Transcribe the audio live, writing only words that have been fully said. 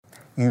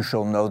you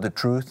shall know the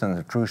truth, and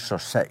the truth shall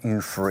set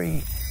you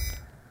free.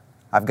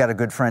 I've got a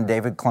good friend,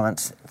 David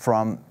Clements,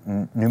 from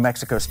New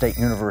Mexico State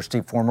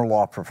University, former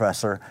law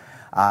professor,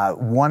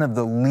 one of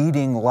the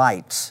leading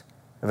lights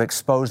of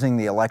exposing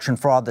the election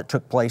fraud that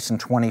took place in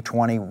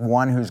 2020,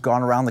 one who's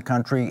gone around the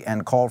country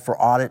and called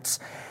for audits.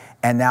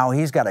 And now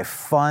he's got a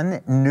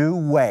fun new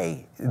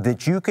way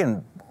that you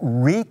can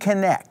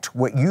reconnect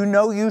what you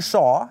know you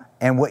saw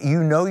and what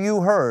you know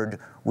you heard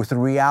with the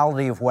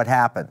reality of what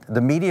happened.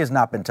 The media has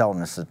not been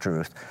telling us the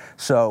truth.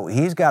 So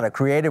he's got a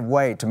creative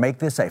way to make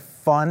this a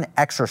fun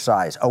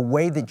exercise, a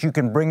way that you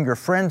can bring your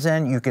friends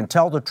in, you can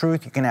tell the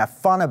truth, you can have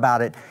fun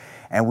about it,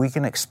 and we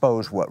can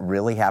expose what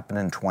really happened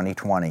in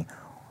 2020.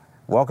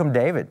 Welcome,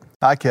 David.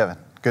 Hi, Kevin.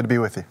 Good to be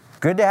with you.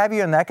 Good to have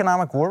you in the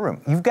Economic War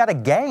Room. You've got a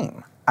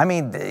game. I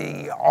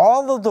mean,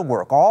 all of the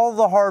work, all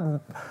the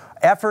hard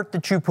effort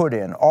that you put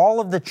in,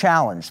 all of the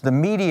challenge, the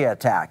media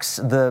attacks,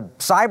 the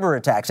cyber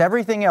attacks,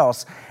 everything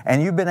else,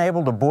 and you've been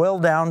able to boil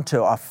down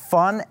to a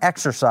fun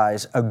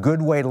exercise, a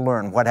good way to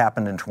learn what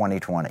happened in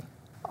 2020.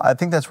 I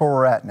think that's where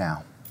we're at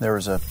now. There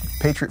was a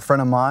Patriot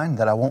friend of mine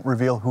that I won't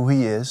reveal who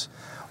he is,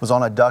 was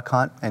on a duck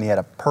hunt, and he had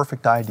a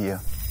perfect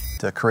idea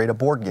to create a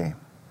board game.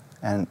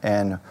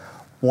 And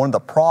one of the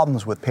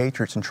problems with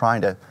Patriots in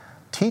trying to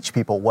teach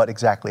people what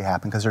exactly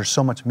happened, because there's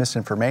so much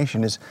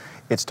misinformation, is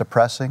it's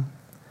depressing.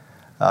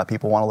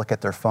 People want to look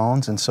at their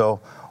phones. And so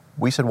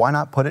we said, why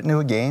not put it into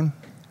a game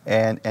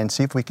and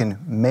see if we can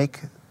make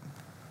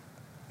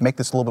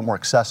this a little bit more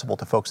accessible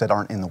to folks that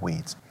aren't in the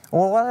weeds.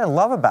 Well, what I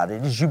love about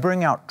it is you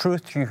bring out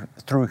truth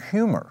through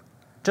humor,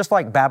 just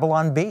like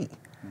Babylon Bee.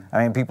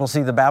 I mean, people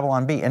see the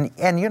Babylon Bee,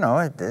 and you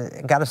know,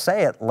 got to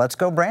say it, let's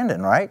go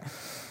Brandon, right?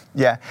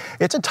 Yeah,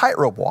 it's a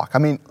tightrope walk. I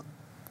mean,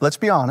 let's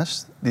be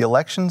honest, the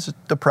election's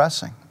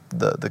depressing.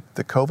 The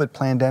COVID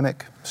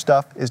pandemic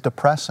stuff is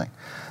depressing.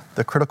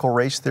 The critical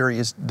race theory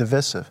is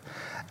divisive.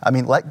 I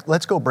mean,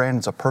 Let's Go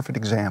Brandon's a perfect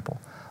example.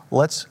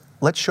 Let's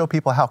show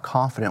people how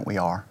confident we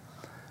are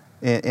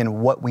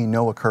in what we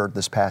know occurred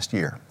this past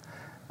year.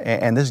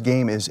 And this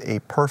game is a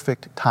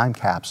perfect time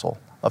capsule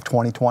of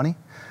 2020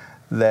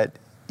 that,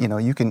 you know,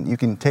 you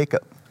can take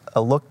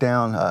a look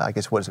down, I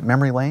guess, what is it,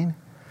 memory lane,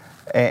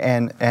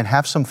 and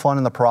have some fun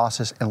in the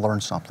process and learn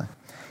something.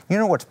 You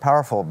know what's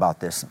powerful about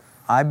this?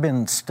 I've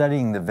been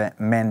studying the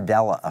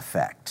Mandela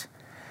effect.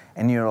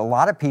 And, you know, a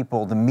lot of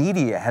people, the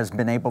media has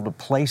been able to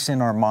place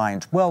in our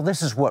minds, well,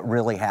 this is what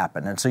really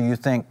happened. And so you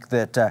think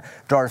that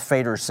Darth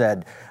Vader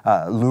said,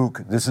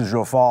 Luke, this is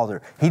your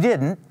father. He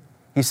didn't.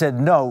 He said,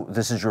 no,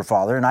 this is your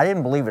father. And I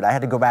didn't believe it. I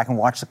had to go back and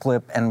watch the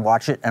clip and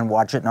watch it. And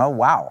oh,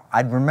 wow,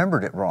 I'd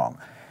remembered it wrong.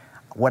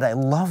 What I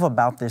love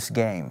about this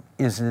game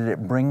is that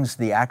it brings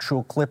the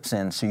actual clips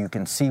in so you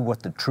can see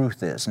what the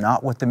truth is,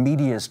 not what the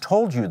media has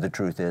told you the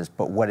truth is,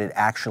 but what it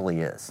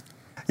actually is.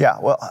 Yeah,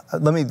 well,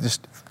 let me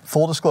just,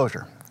 full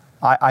disclosure,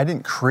 I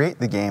didn't create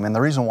the game, and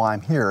the reason why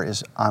I'm here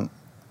is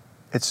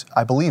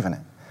I believe in it.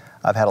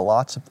 I've had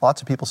lots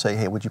of people say,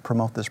 hey, would you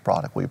promote this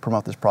product? Will you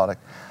promote this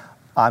product?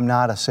 I'm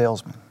not a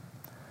salesman,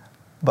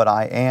 but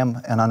I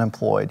am an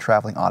unemployed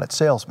traveling audit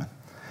salesman.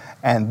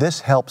 And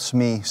this helps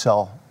me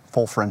sell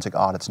full forensic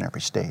audits in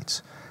every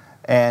state.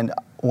 And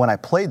when I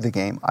played the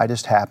game, I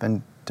just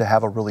happened to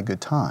have a really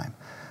good time.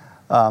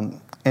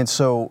 And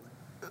so,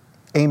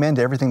 amen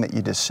to everything that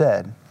you just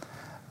said.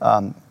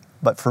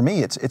 But for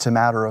me, it's a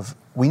matter of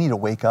we need to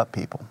wake up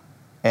people.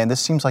 And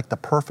this seems like the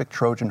perfect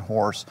Trojan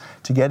horse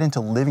to get into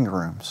living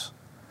rooms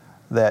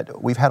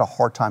that we've had a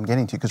hard time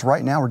getting to. Because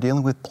right now we're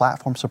dealing with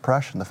platform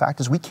suppression. The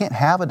fact is we can't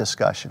have a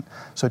discussion.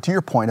 So to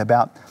your point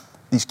about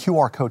these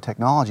QR code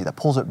technology that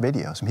pulls up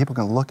videos and people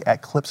can look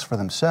at clips for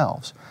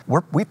themselves,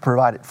 we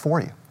provide it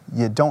for you.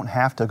 You don't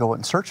have to go out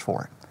and search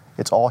for it.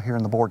 It's all here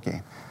in the board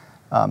game.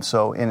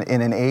 So in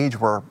an age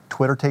where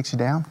Twitter takes you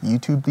down,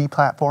 YouTube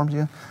deplatforms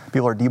you,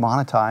 people are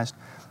demonetized,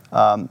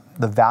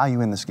 the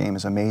value in this game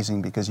is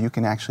amazing because you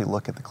can actually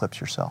look at the clips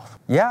yourself.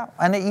 Yeah,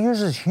 and it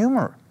uses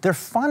humor. They're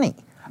funny.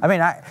 I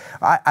mean,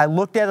 I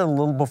looked at it a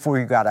little before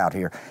you got out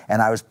here,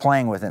 and I was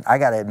playing with it. I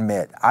got to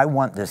admit, I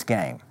want this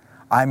game.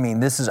 I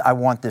mean, I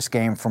want this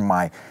game from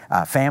my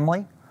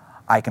family.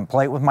 I can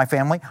play it with my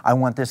family. I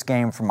want this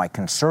game from my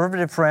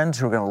conservative friends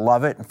who are going to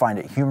love it and find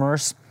it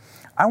humorous.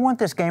 I want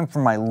this game for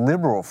my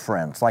liberal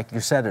friends. Like you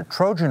said, a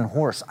Trojan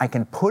horse. I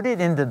can put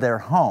it into their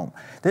home.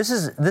 This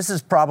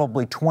is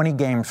probably 20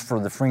 games for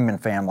the Freeman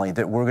family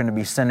that we're going to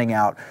be sending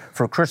out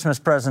for Christmas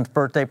presents,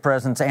 birthday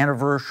presents,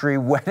 anniversary,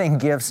 wedding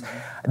gifts.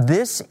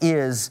 This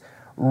is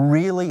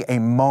really a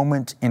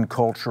moment in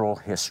cultural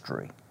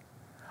history.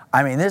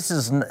 I mean, this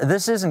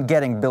isn't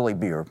getting Billy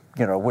beer,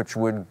 you know, which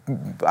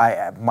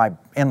my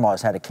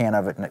in-laws had a can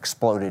of it and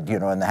exploded, you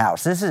know, in the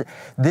house.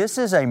 This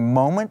is a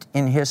moment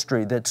in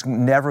history that's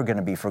never going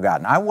to be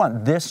forgotten. I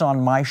want this on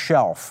my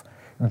shelf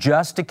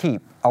just to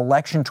keep.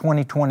 Election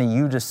 2020,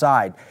 you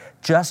decide,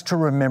 just to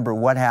remember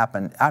what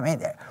happened. I mean,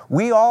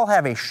 we all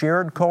have a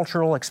shared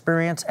cultural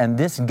experience, and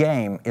this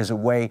game is a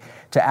way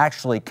to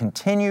actually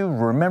continue,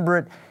 remember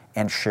it,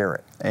 and share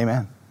it.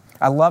 Amen.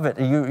 I love it.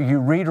 You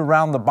read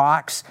around the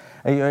box.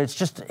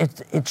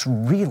 It's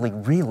really,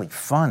 really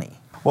funny.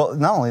 Well,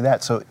 not only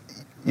that, so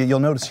you'll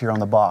notice here on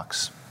the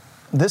box,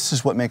 this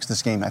is what makes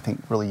this game, I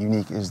think, really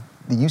unique, is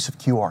the use of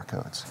QR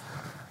codes.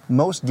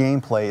 Most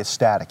gameplay is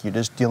static. You're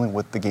just dealing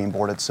with the game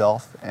board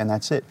itself, and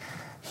that's it.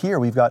 Here,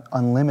 we've got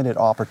unlimited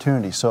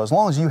opportunities. So as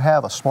long as you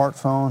have a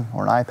smartphone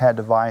or an iPad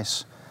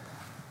device,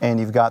 and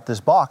you've got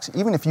this box,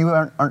 even if you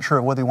aren't sure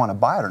whether you want to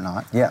buy it or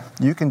not, yeah,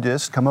 you can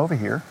just come over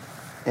here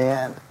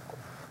and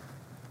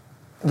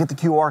get the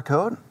QR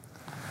code,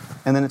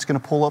 and then it's going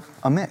to pull up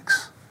a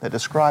mix that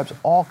describes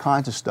all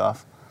kinds of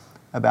stuff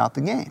about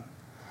the game.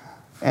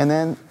 And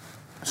then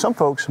some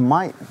folks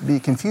might be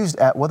confused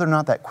at whether or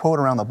not that quote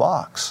around the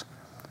box,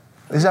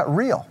 is that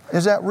real?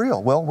 Is that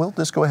real? Well, we'll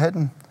just go ahead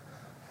and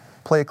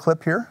play a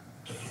clip here.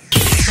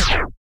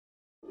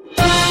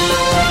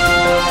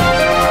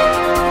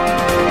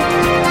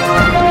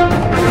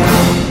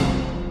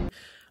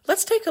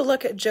 Let's take a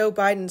look at Joe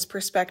Biden's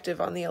perspective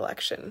on the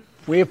election.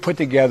 We have put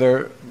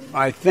together,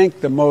 I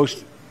think, the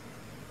most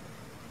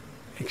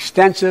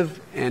extensive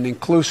and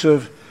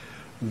inclusive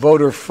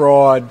voter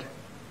fraud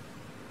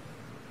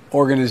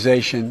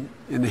organization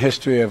in the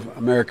history of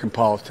American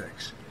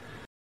politics.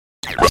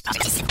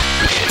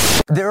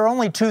 There are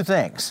only two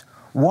things.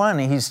 One,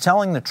 he's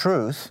telling the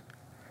truth,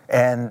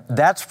 and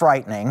that's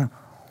frightening.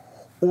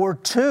 Or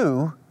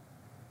two,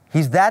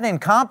 he's that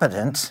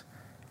incompetent,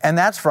 and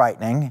that's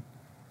frightening.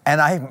 And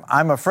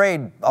I'm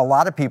afraid a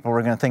lot of people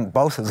are going to think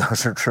both of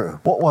those are true.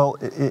 Well,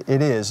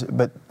 it is.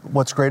 But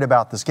what's great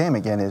about this game,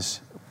 again,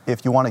 is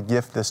if you want to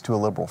gift this to a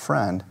liberal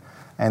friend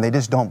and they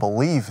just don't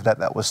believe that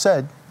that was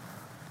said,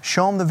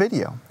 show them the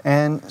video.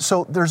 And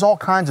so there's all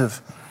kinds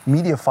of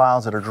media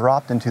files that are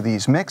dropped into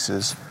these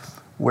mixes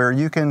where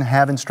you can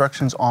have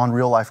instructions on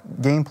real-life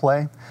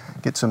gameplay,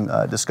 get some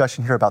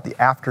discussion here about the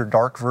After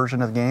Dark version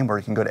of the game where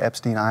you can go to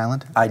Epstein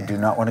Island. I do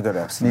not want to go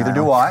to Epstein Neither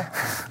Island. do I,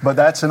 but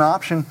that's an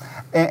option.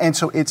 And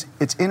so it's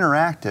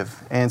interactive,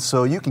 and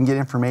so you can get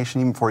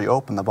information even before you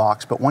open the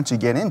box, but once you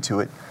get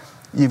into it,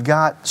 you've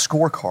got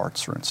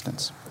scorecards, for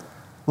instance.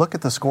 Look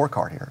at the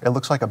scorecard here. It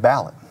looks like a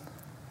ballot.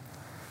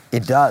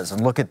 It does,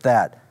 and look at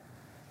that.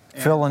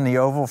 Fill in the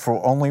oval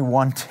for only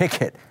one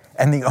ticket.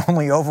 And the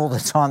only oval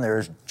that's on there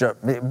is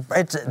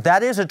that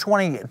is a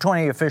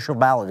 2020 official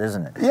ballot,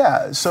 isn't it?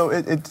 Yeah, so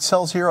it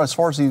tells here as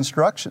far as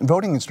the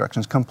voting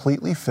instructions,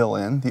 completely fill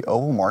in the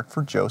oval marked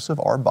for Joseph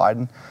R.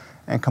 Biden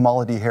and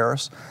Kamala D.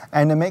 Harris.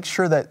 And to make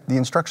sure that the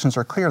instructions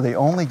are clear, they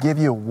only give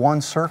you one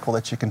circle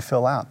that you can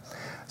fill out.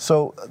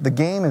 So the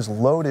game is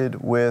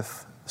loaded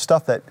with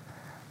stuff that,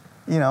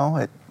 you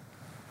know,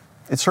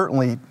 it's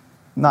certainly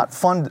not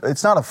fun.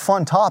 It's not a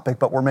fun topic,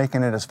 but we're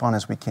making it as fun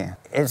as we can.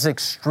 It's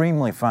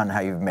extremely fun how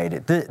you've made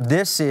it.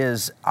 This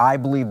is, I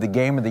believe, the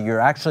game of the year.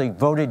 Actually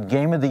voted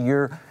game of the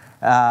year,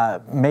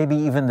 maybe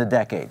even the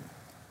decade.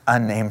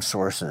 Unnamed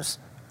sources.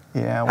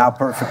 Yeah. Well, how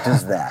perfect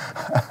is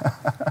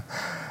that?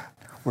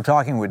 We're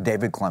talking with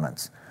David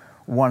Clements,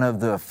 one of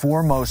the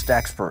foremost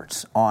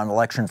experts on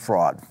election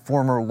fraud,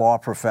 former law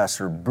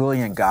professor,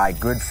 brilliant guy,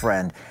 good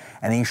friend,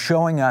 and he's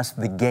showing us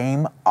the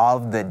game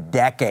of the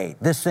decade.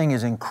 This thing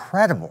is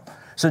incredible.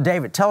 So,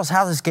 David, tell us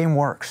how this game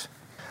works.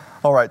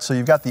 All right, so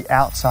you've got the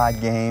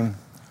outside game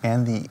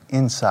and the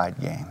inside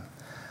game.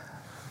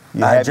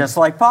 Just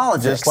like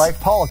politics. Just like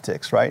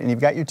politics, right? And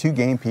you've got your two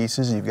game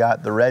pieces. You've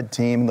got the red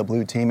team and the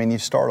blue team, and you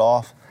start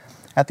off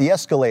at the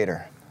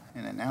escalator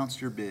and announce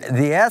your bid.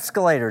 The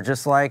escalator,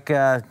 just like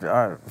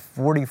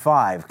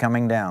 45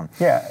 coming down.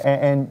 Yeah,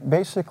 and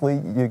basically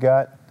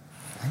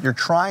you're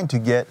trying to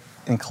get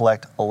and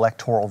collect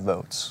electoral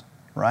votes,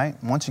 right?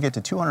 Once you get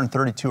to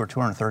 232 or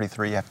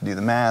 233, you have to do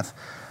the math.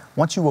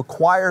 Once you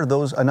acquire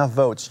those enough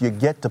votes, you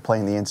get to play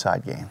in the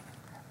inside game.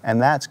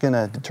 And that's going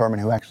to determine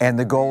who actually... And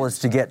the goal is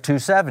to get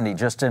 270,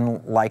 just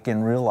like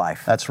in real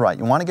life. That's right.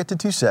 You want to get to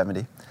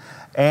 270.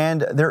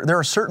 And there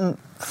are certain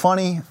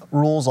funny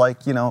rules,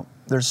 like, you know,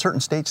 there's certain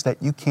states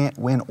that you can't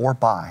win or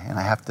buy. And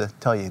I have to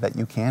tell you that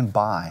you can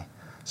buy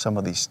some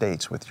of these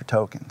states with your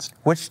tokens.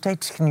 Which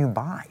states can you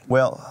buy?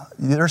 Well,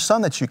 there's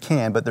some that you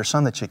can, but there's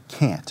some that you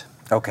can't.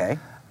 Okay.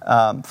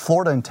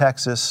 Florida and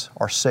Texas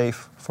are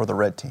safe for the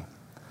red team.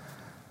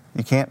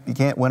 You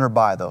can't win or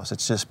buy those.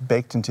 It's just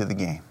baked into the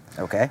game.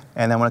 Okay.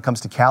 And then when it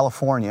comes to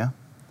California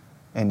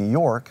and New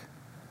York,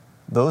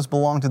 those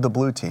belong to the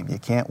blue team. You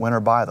can't win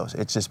or buy those.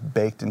 It's just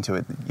baked into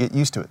it. Get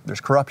used to it.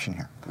 There's corruption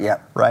here. Yeah.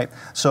 Right?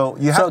 So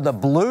the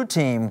blue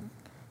team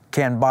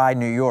can buy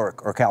New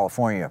York or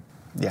California.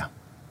 Yeah.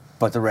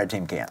 But the red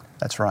team can't.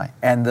 That's right.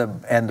 And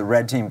the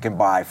red team can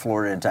buy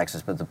Florida and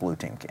Texas, but the blue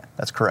team can't.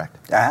 That's correct.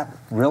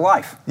 Real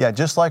life. Yeah,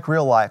 just like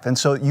real life. And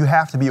so you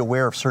have to be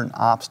aware of certain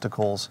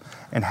obstacles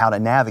and how to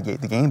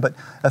navigate the game. But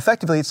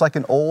effectively, it's like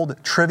an old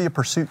Trivia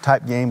Pursuit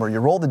type game where you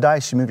roll the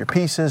dice, you move your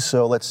pieces.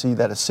 So let's see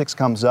that a 6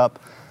 comes up.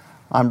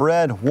 I'm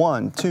red.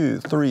 1, 2,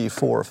 3,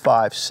 4,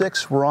 5,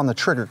 6. We're on the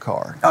trigger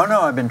card. Oh,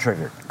 no, I've been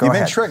triggered. Go You've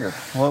ahead. been triggered.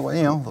 Well,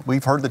 you know,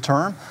 we've heard the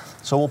term.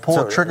 So we'll pull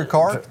a trigger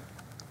card.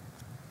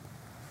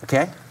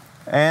 Okay.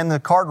 And the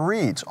card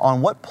reads,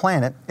 on what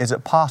planet is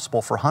it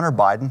possible for Hunter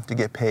Biden to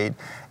get paid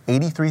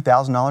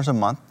 $83,000 a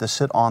month to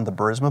sit on the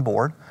Burisma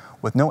board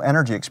with no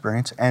energy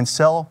experience and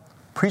sell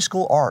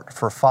preschool art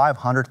for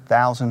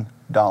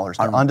 $500,000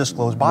 to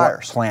undisclosed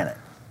buyers. What planet?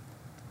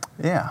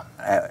 Yeah.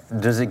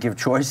 Does it give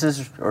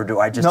choices, or do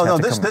I just No,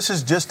 have no, to this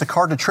is just a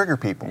card to trigger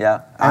people.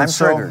 Yeah, And I'm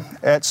triggered.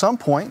 At some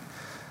point,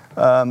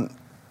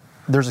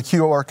 there's a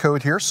QR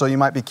code here, so you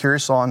might be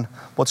curious on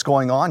what's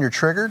going on. You're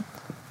triggered.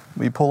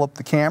 We pull up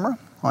the camera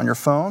on your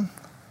phone,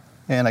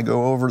 and I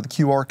go over the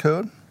QR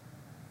code,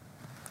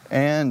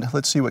 and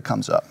let's see what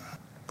comes up.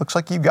 Looks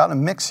like you've got a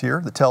mix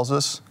here that tells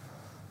us,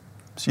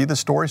 see the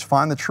stories,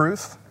 find the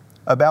truth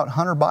about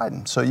Hunter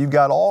Biden. So you've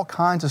got all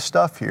kinds of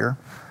stuff here.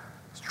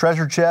 It's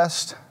treasure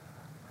chest.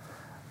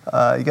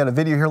 You got a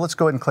video here. Let's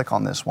go ahead and click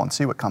on this one,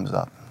 see what comes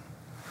up.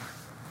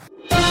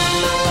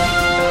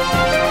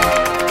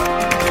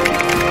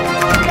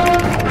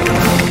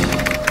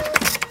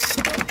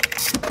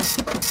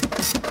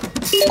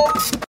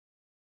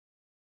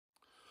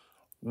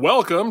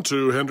 Welcome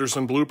to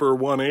Henderson Blooper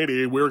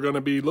 180. We're going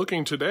to be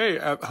looking today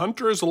at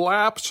Hunter's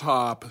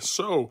laptop.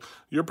 So,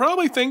 you're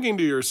probably thinking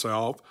to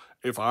yourself,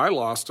 if I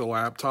lost a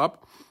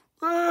laptop,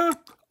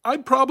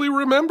 I'd probably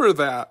remember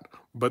that.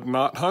 But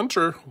not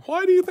Hunter.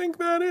 Why do you think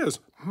that is?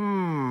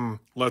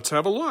 Let's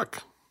have a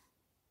look.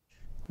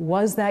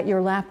 Was that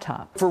your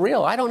laptop? For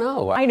real, I don't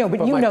know. I know,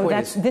 but you my know point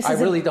that's is, this I is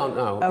really don't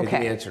know.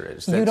 Okay. The answer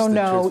is You that's don't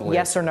the know truthful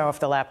yes answer. or no if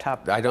the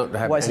laptop I don't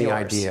have was any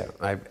yours. idea.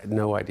 I have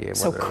no idea.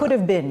 So whether or could not.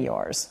 have been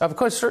yours. Of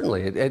course,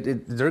 certainly.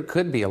 There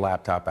could be a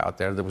laptop out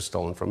there that was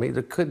stolen from me.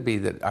 There could be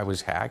that I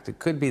was hacked. It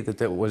could be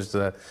that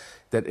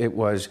it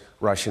was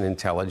Russian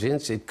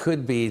intelligence. It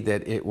could be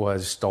that it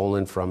was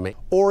stolen from me.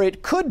 Or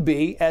it could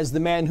be, as the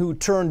man who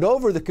turned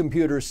over the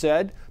computer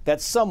said, that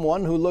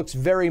someone who looks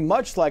very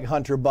much like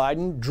Hunter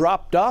Biden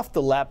dropped off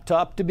the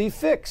laptop to be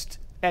fixed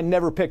and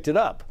never picked it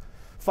up.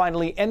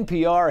 Finally,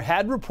 NPR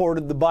had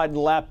reported the Biden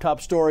laptop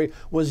story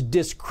was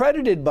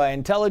discredited by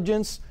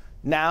intelligence.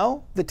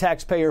 Now, the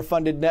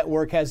taxpayer-funded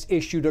network has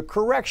issued a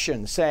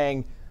correction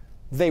saying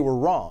they were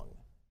wrong.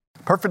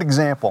 Perfect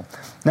example.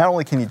 Not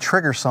only can you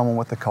trigger someone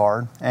with the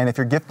card, and if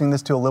you're gifting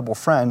this to a liberal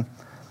friend,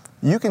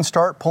 you can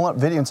start pulling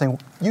up video and saying,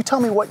 you tell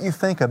me what you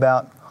think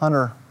about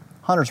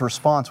Hunter's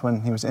response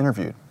when he was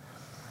interviewed.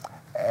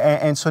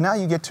 And so now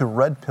you get to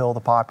red pill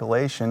the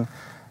population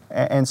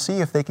and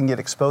see if they can get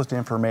exposed to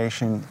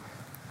information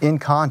in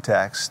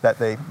context that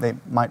they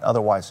might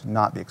otherwise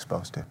not be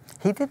exposed to.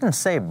 He didn't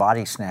say a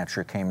body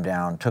snatcher came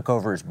down, took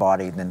over his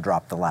body, and then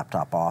dropped the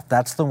laptop off.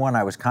 That's the one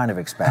I was kind of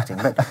expecting.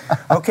 But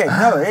okay,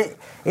 no,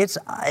 it's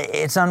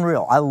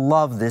unreal. I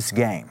love this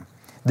game.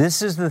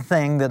 This is the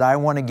thing that I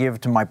want to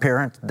give to my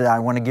parents, that I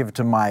want to give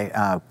to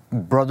my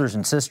brothers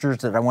and sisters,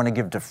 that I want to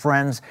give to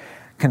friends,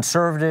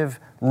 conservative,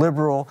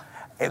 liberal.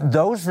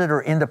 Those that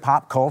are into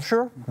pop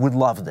culture would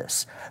love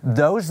this.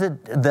 Those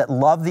that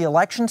love the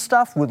election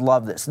stuff would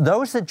love this.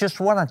 Those that just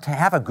want to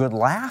have a good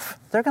laugh,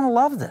 they're going to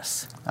love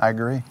this. I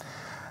agree.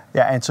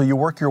 Yeah, and so you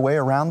work your way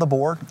around the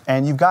board,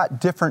 and you've got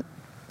different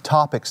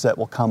topics that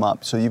will come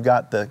up. So you've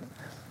got the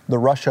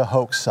Russia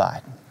hoax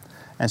side.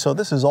 And so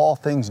this is all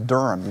things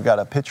Durham. You've got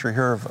a picture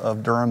here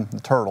of Durham, the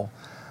turtle.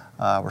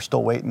 We're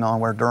still waiting on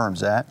where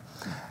Durham's at.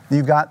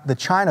 You've got the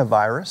China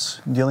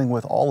virus, dealing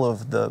with all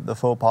of the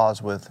faux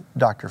pas with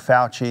Dr.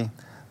 Fauci,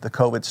 the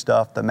COVID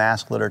stuff, the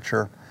mask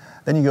literature.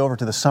 Then you go over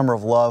to the Summer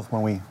of Love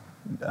when we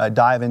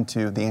dive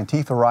into the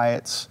Antifa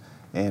riots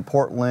in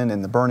Portland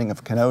and the burning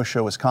of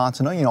Kenosha,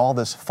 Wisconsin. You know, all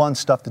this fun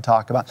stuff to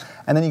talk about.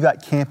 And then you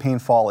got campaign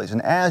follies.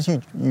 And as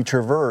you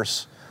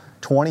traverse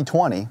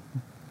 2020,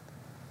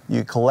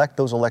 you collect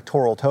those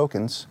electoral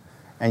tokens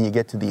and you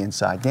get to the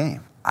inside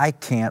game. I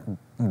can't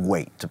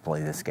wait to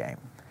play this game.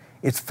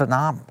 It's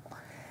phenomenal.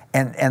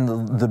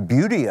 And the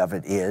beauty of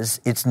it is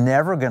it's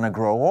never going to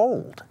grow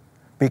old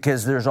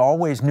because there's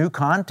always new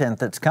content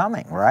that's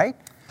coming, right?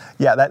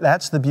 Yeah,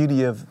 that's the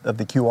beauty of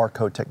the QR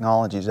code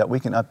technology, is that we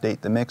can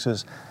update the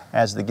mixes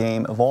as the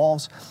game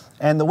evolves.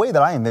 And the way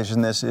that I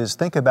envision this is,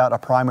 think about a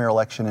primary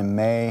election in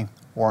May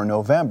or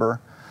November.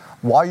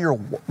 While you're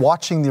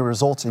watching the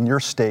results in your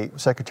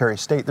state, Secretary of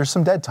State, there's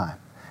some dead time.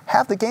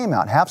 Have the game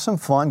out, have some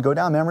fun, go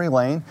down memory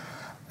lane,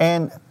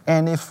 and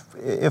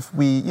if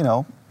we, you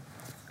know,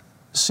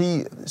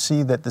 see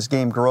that this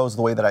game grows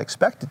the way that I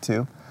expect it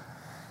to,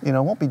 you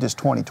know, it won't be just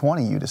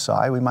 2020 you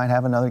decide. We might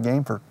have another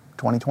game for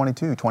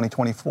 2022,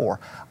 2024.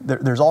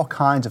 There's all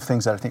kinds of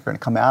things that I think are going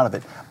to come out of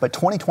it. But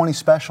 2020 is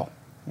special.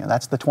 You know,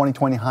 that's the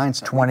 2020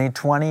 hindsight.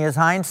 2020 is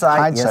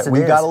hindsight. Yes,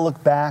 We've got to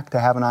look back to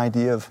have an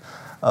idea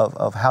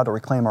of how to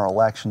reclaim our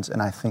elections,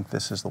 and I think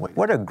this is the way.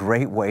 What a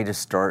great way to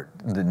start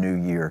the new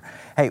year.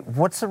 Hey,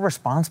 what's the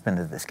response been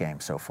to this game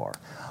so far?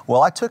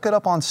 Well, I took it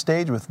up on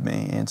stage with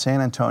me in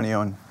San Antonio,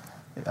 and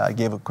I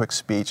gave a quick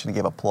speech and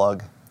gave a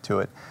plug to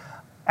it.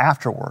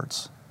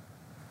 Afterwards,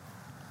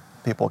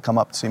 people come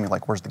up to see me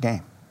like, where's the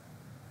game?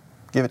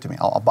 Give it to me.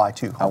 I'll buy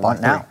two. I'll buy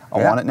three. Now.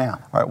 I want it now.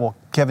 All right, well,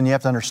 Kevin, you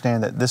have to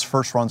understand that this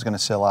first run's going to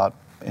sell out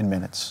in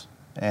minutes.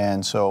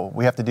 And so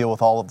we have to deal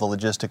with all of the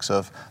logistics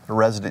of the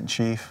resident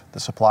chief, the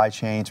supply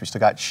chains. We still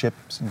got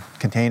ships and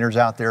containers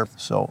out there.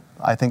 So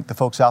I think the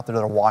folks out there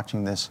that are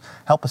watching this,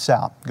 help us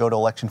out. Go to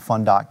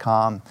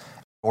electionfund.com,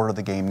 order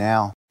the game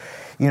now.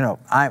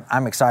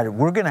 I'm excited.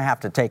 We're going to have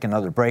to take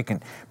another break,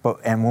 and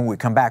when we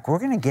come back, we're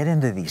going to get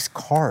into these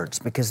cards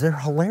because they're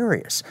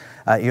hilarious.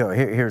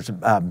 Here's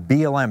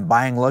BLM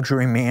buying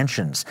luxury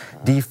mansions,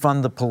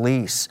 defund the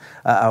police,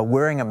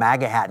 wearing a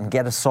MAGA hat and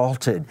get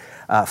assaulted,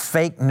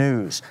 fake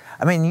news.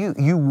 I mean,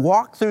 you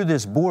walk through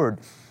this board.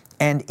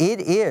 And it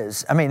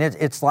is,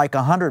 it's like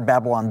 100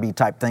 Babylon Bee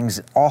type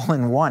things all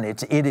in one.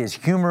 It is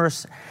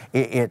humorous,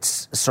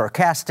 it's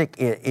sarcastic,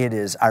 it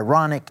is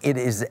ironic, it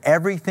is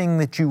everything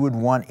that you would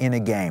want in a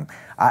game.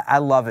 I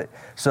love it.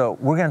 So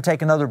we're going to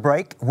take another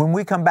break. When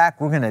we come back,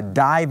 we're going to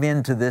dive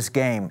into this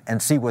game and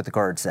see what the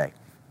cards say.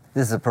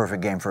 This is a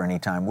perfect game for any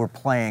time. We're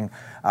playing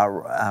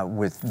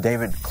with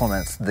David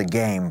Clements, the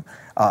game,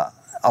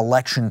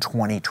 Election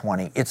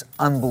 2020. It's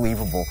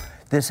unbelievable.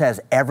 This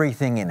has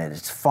everything in it.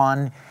 It's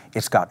fun.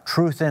 It's got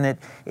truth in it.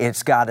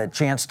 It's got a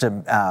chance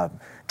to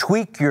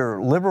tweak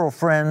your liberal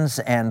friends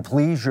and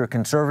please your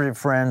conservative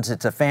friends.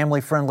 It's a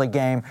family-friendly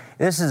game.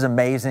 This is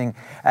amazing.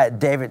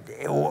 David,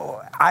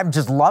 I'm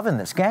just loving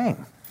this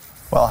game.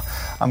 Well,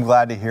 I'm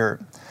glad to hear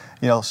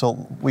it.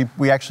 So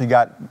we actually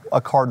got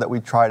a card that we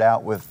tried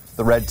out with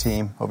the red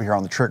team over here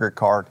on the trigger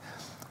card.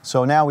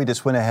 So now we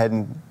just went ahead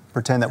and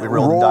pretend that we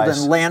rolled the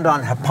dice. And land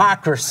on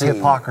hypocrisy.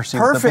 Hypocrisy.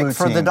 Perfect with the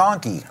for blue the team.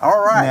 donkey.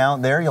 All right. Now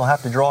there you'll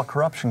have to draw a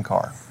corruption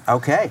card.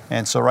 Okay.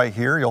 And so right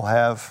here you'll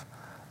have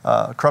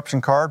a corruption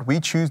card. We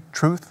choose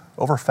truth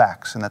over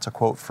facts. And that's a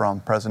quote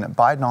from President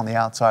Biden on the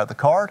outside of the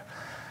card.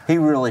 He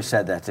really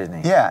said that,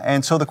 didn't he? Yeah.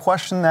 And so the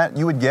question that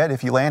you would get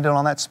if you landed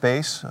on that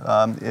space,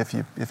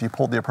 if you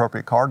pulled the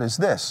appropriate card, is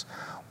this.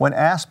 When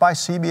asked by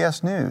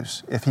CBS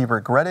News if he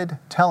regretted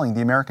telling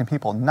the American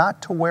people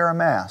not to wear a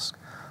mask,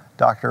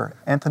 Dr.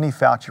 Anthony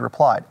Fauci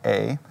replied,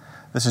 A,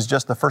 this is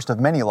just the first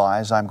of many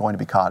lies I'm going to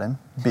be caught in.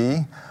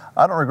 B,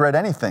 I don't regret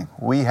anything.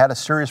 We had a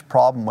serious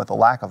problem with the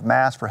lack of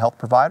masks for health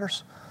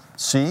providers.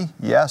 C,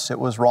 yes, it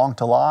was wrong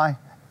to lie.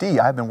 D,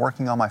 I've been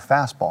working on my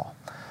fastball.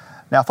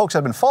 Now, folks that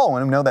have been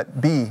following him know that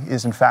B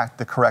is, in fact,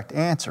 the correct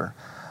answer.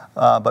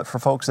 But for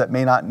folks that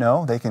may not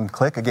know, they can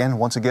click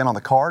once again on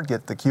the card,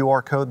 get the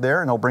QR code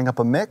there, and it'll bring up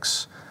a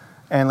mix.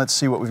 And let's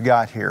see what we've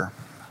got here.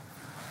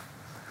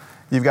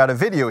 You've got a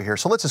video here,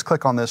 so let's just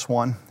click on this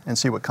one and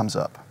see what comes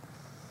up.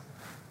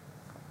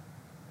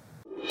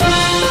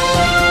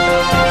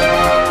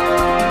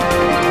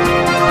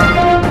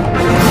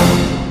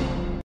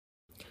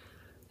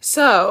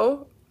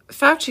 So,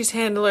 Fauci's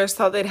handlers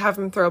thought they'd have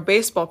him throw a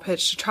baseball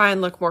pitch to try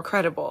and look more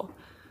credible.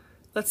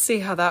 Let's see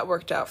how that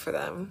worked out for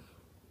them.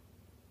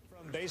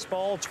 From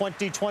baseball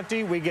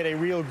 2020, we get a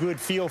real good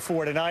feel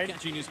for tonight.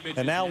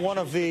 And now one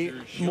of the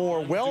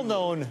more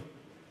well-known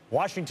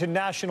Washington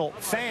National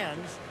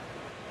fans.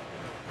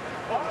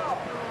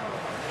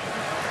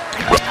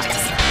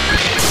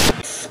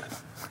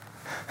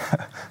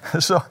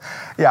 So,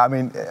 yeah,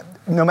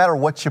 no matter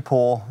what you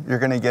pull, you're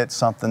going to get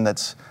something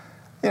that's,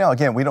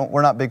 again,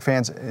 we're not big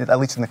fans, at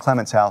least in the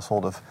Clements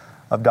household,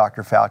 of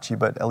Dr. Fauci,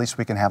 but at least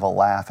we can have a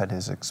laugh at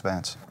his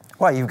expense.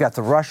 Well, you've got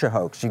the Russia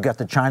hoax, you've got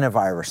the China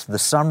virus, the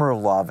Summer of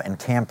Love, and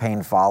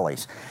campaign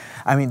follies.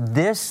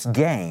 This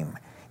game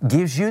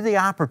gives you the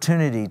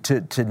opportunity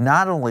to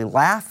not only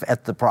laugh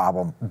at the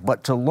problem,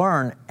 but to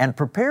learn and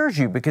prepares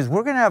you because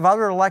we're going to have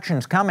other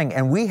elections coming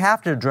and we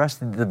have to address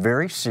the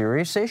very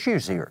serious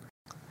issues here.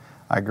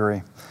 I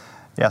agree.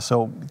 Yeah,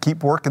 so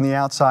keep working the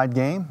outside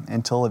game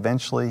until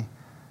eventually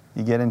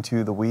you get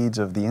into the weeds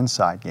of the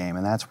inside game,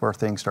 and that's where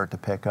things start to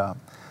pick up.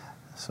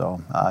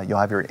 So you'll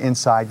have your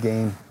inside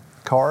game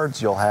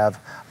cards, you'll have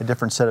a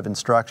different set of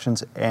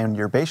instructions, and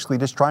you're basically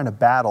just trying to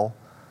battle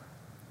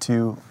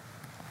to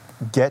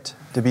get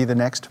to be the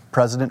next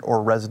president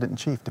or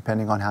resident-in-chief,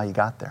 depending on how you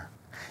got there.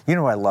 You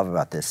know what I love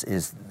about this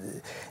is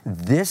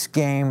this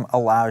game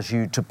allows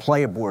you to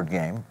play a board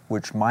game,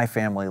 which my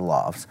family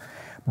loves,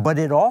 but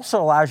it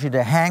also allows you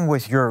to hang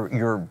with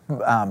your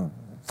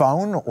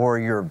phone or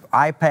your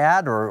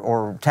iPad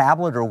or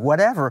tablet or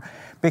whatever,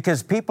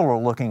 because people are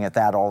looking at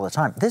that all the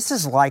time. This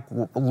is like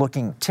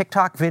looking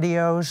TikTok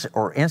videos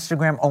or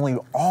Instagram, only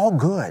all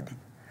good.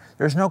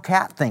 There's no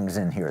cat things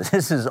in here.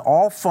 This is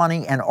all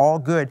funny and all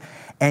good,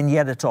 and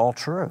yet it's all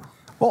true.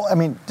 Well,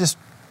 just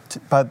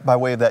by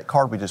way of that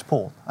card we just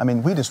pulled,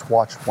 we just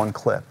watched one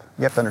clip.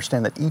 You have to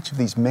understand that each of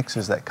these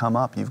mixes that come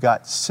up, you've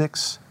got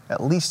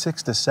at least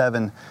 6 to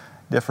 7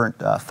 different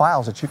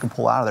files that you can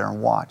pull out of there and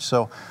watch.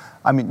 So,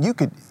 you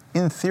could,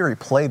 in theory,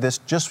 play this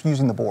just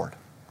using the board.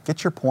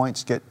 Get your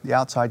points, get the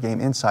outside game,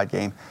 inside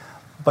game,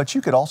 but you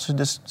could also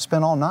just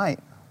spend all night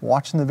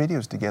watching the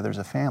videos together as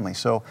a family.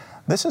 So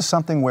this is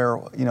something where,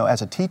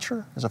 as a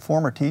teacher, as a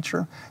former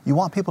teacher, you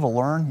want people to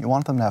learn, you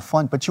want them to have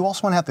fun, but you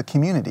also want to have the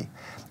community.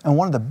 And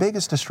one of the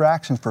biggest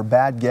distractions for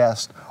bad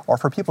guests are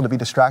for people to be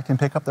distracted and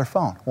pick up their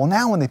phone. Well,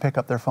 now when they pick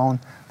up their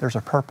phone, there's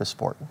a purpose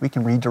for it. We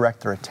can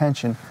redirect their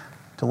attention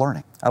to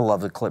learning. I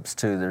love the clips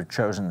too. They're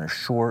chosen, they're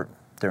short,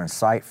 they're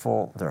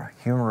insightful, they're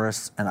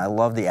humorous, and I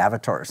love the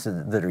avatars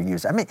that are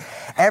used.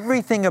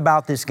 Everything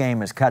about this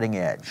game is cutting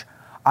edge.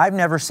 I've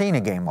never seen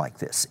a game like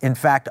this. In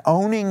fact,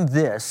 owning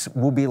this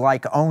will be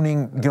like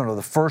owning,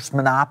 the first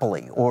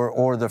Monopoly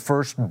or the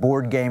first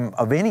board game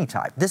of any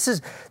type. This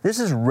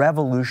is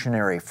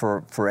revolutionary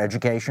for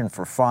education,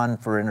 for fun,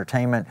 for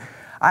entertainment.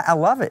 I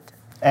love it.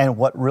 And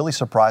what really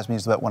surprised me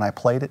is that when I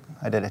played it,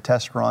 I did a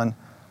test run,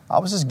 I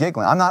was just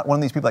giggling. I'm not one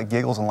of these people that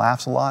giggles and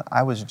laughs a lot.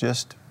 I was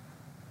just,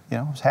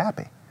 I was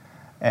happy.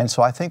 And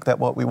so I think that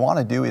what we want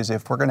to do is,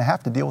 if we're going to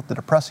have to deal with the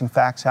depressing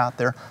facts out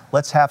there,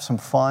 let's have some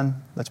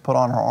fun. Let's put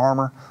on our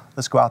armor.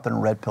 Let's go out there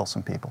and red pill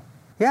some people.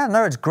 Yeah,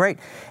 no, it's great.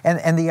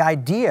 And the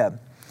idea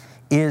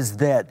is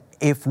that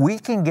if we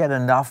can get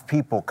enough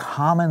people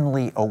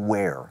commonly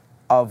aware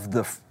of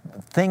the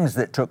things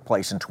that took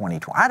place in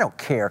 2020, I don't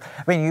care.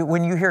 I mean,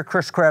 when you hear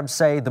Chris Krebs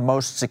say the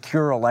most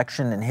secure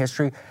election in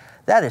history,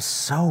 that is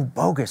so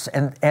bogus.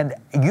 And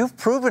you've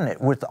proven it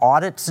with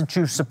audits that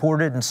you've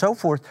supported and so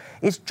forth.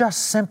 It's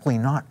just simply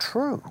not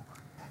true.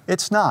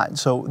 It's not.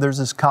 So there's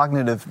this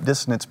cognitive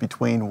dissonance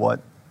between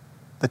what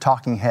the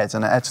talking heads,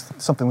 and that's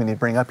something we need to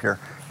bring up here.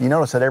 You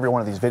notice that every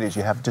one of these videos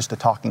you have just a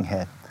talking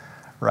head,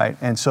 right?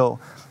 And so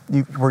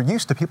we're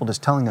used to people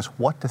just telling us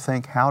what to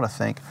think, how to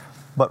think,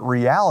 but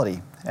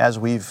reality, as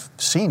we've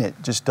seen it,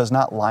 just does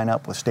not line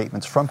up with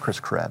statements from Chris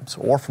Krebs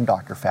or from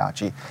Dr.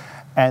 Fauci.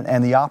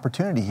 And the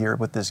opportunity here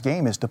with this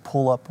game is to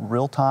pull up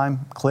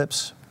real-time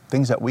clips,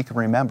 things that we can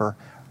remember,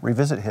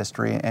 revisit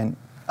history, and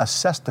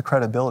assess the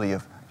credibility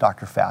of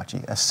Dr.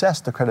 Fauci,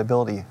 assess the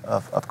credibility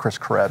of Chris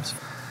Krebs.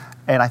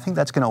 And I think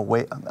that's going to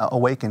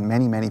awaken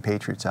many, many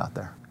patriots out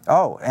there.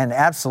 Oh, and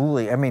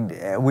absolutely. I mean,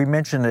 we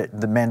mentioned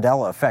the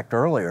Mandela effect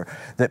earlier,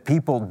 that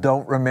people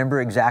don't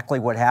remember exactly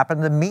what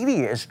happened. The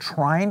media is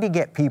trying to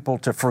get people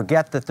to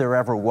forget that there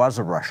ever was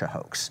a Russia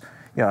hoax,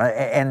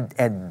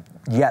 and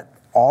yet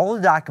all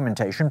the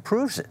documentation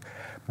proves it.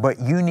 But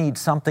you need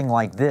something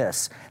like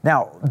this.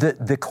 Now,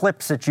 the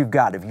clips that you've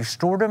got, have you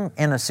stored them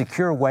in a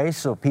secure way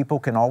so people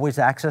can always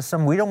access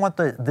them? We don't want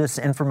this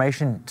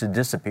information to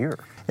disappear.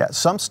 Yeah,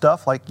 some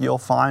stuff, like you'll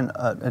find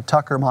a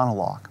Tucker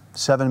monologue,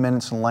 7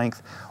 minutes in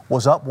length,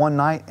 was up one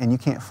night and you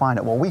can't find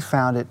it. Well, we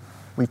found it,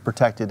 we've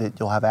protected it,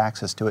 you'll have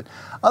access to it.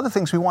 Other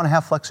things we want to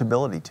have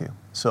flexibility to.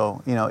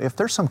 So, if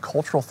there's some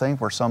cultural thing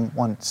where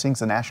someone sings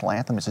the national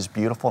anthem, it's just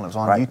beautiful and it was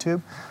on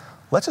YouTube,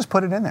 let's just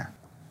put it in there.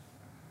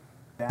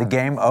 The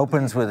game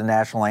opens with the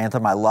national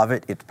anthem. I love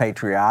it. It's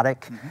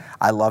patriotic. Mm-hmm.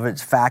 I love it.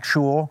 It's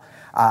factual.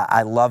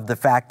 I love the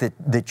fact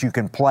that you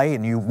can play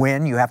and you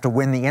win. You have to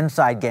win the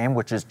inside game,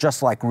 which is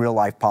just like real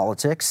life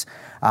politics.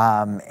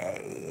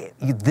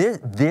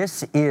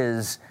 This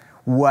is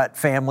what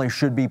families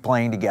should be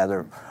playing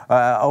together.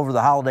 Over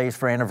the holidays,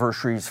 for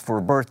anniversaries, for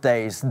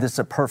birthdays, this is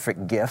a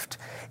perfect gift.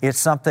 It's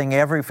something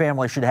every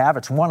family should have.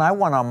 It's one I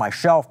want on my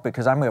shelf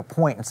because I'm going to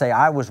point and say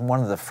I was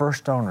one of the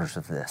first owners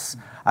of this.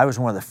 I was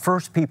one of the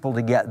first people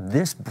to get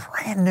this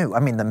brand new. I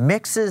mean, the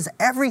mixes,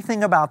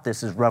 everything about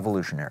this is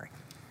revolutionary.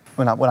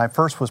 When I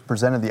first was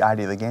presented the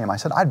idea of the game, I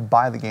said I'd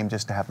buy the game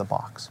just to have the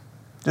box,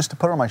 just to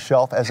put it on my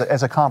shelf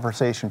as a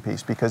conversation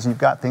piece, because you've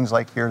got things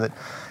like here that,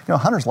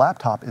 Hunter's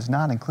laptop is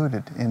not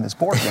included in this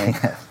board game.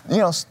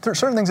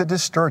 Certain things that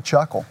just stir a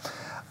chuckle.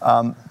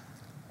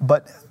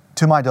 But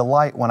to my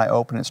delight, when I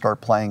opened it and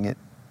started playing it,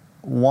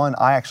 one,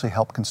 I actually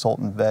helped consult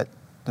and vet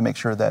to make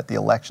sure that the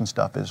election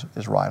stuff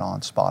is right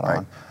on, spot on.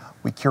 Right.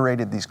 We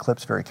curated these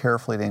clips very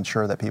carefully to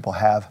ensure that people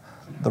have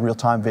the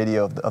real-time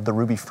video of the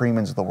Ruby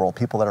Freemans of the world,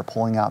 people that are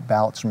pulling out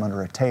ballots from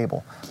under a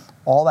table.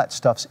 All that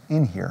stuff's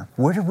in here.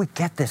 Where did we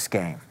get this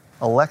game?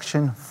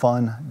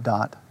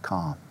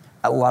 Electionfun.com.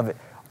 I love it.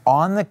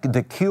 On the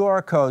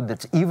QR code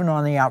that's even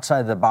on the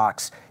outside of the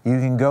box, you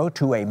can go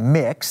to a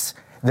mix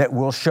that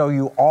will show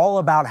you all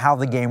about how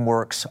the game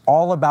works,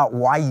 all about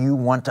why you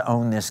want to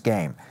own this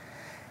game.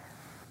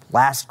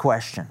 Last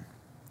question.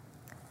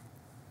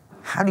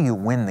 How do you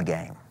win the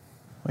game?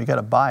 Well, you got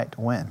to buy it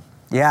to win.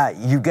 Yeah,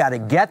 you've got to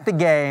get the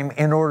game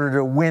in order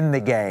to win the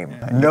game.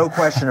 No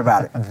question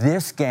about it.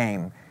 This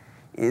game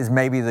is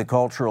maybe the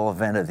cultural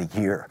event of the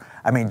year.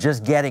 I mean,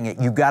 just getting it,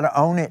 you've got to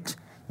own it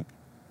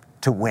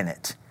to win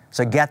it.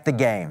 So get the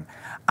game.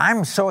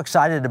 I'm so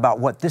excited about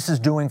what this is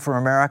doing for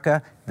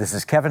America. This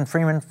is Kevin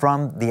Freeman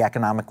from the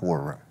Economic War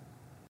Room.